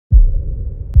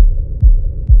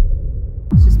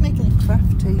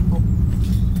craft table.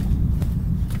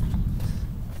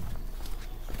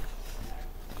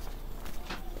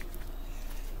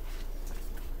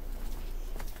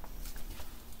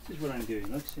 This is what I'm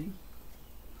doing, look, see?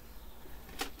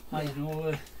 Hiding all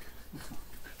the...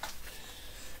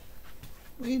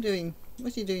 What are you doing?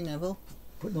 What are you doing, Neville?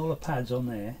 Putting all the pads on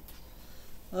there,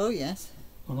 Oh yes.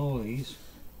 on all these.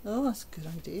 Oh, that's a good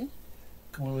idea.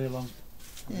 Come all the way along.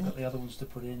 Yeah. I've got the other ones to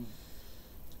put in.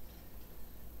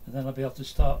 And then I'll be able to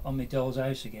start on my doll's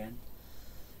house again.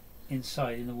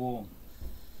 Inside in the warm.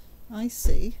 I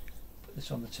see. Put this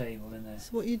on the table in there. So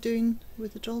what are you doing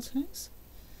with the doll's house?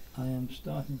 I am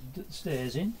starting to put the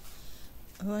stairs in.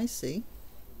 Oh, I see.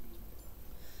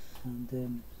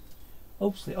 And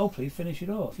hopefully finish it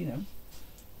off, you know.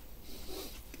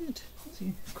 Good.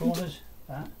 See, corners,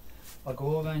 that. I'll go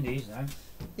all around these now.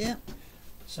 Yeah.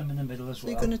 Some in the middle as So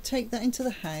well. you're going to take that into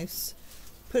the house,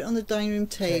 put it on the dining room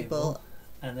table.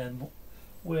 And then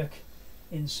work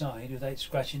inside without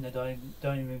scratching the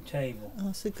dining room table. Oh,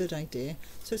 that's a good idea.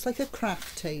 So it's like a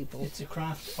craft table. It's a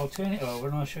craft. I'll turn it over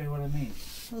and I'll show you what I mean.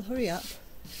 Well, hurry up.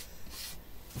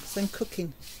 Because I'm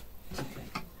cooking.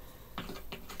 Okay.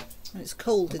 And it's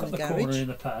cold I've in the got the garage. corner in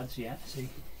the pads, yeah, see.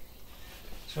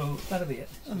 So that'll be it.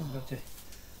 So we've got to,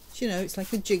 You know, it's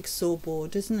like a jigsaw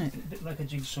board, isn't it? a bit like a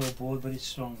jigsaw board, but it's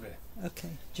stronger. Okay.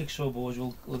 Jigsaw boards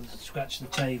will scratch the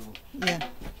table. Yeah.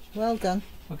 Well done.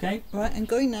 Okay. Right, I'm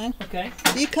going now. Okay.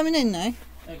 Are you coming in now?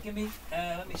 Give me.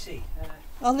 Let me see.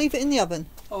 I'll leave it in the oven.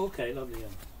 Oh, okay, lovely.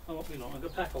 I won't be long. I'm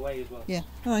gonna pack away as well. Yeah.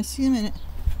 All right. See you in a minute.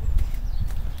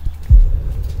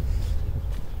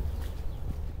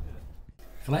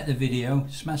 If you like the video,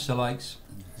 smash the likes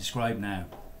and subscribe now.